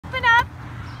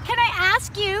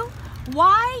ask you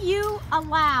why you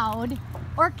allowed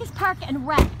Orcas Park and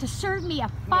Rec to serve me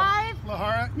a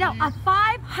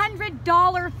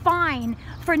 $500 fine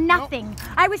for nothing. Nope.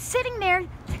 I was sitting there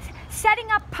setting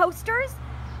up posters,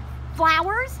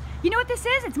 flowers. You know what this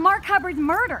is? It's Mark Hubbard's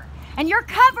murder. And you're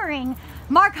covering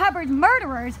Mark Hubbard's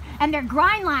murderers and their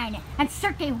grind line and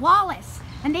Sergey Wallace.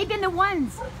 And they've been the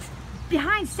ones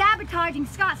behind sabotaging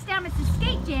Scott Stamets'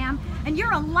 skate jam, and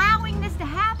you're allowing this to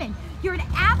happen. You're an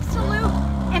absolute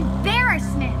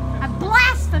embarrassment, a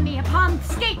blasphemy upon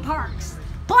skate parks.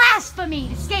 Blasphemy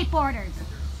to skateboarders.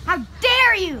 How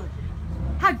dare you?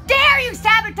 How dare you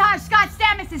sabotage Scott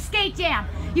Stamets' skate jam?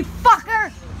 You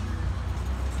fucker!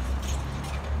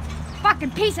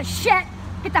 Fucking piece of shit!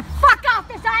 Get the fuck off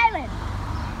this island!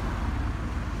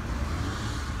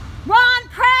 Juan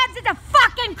Krebs is a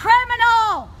fucking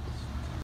criminal!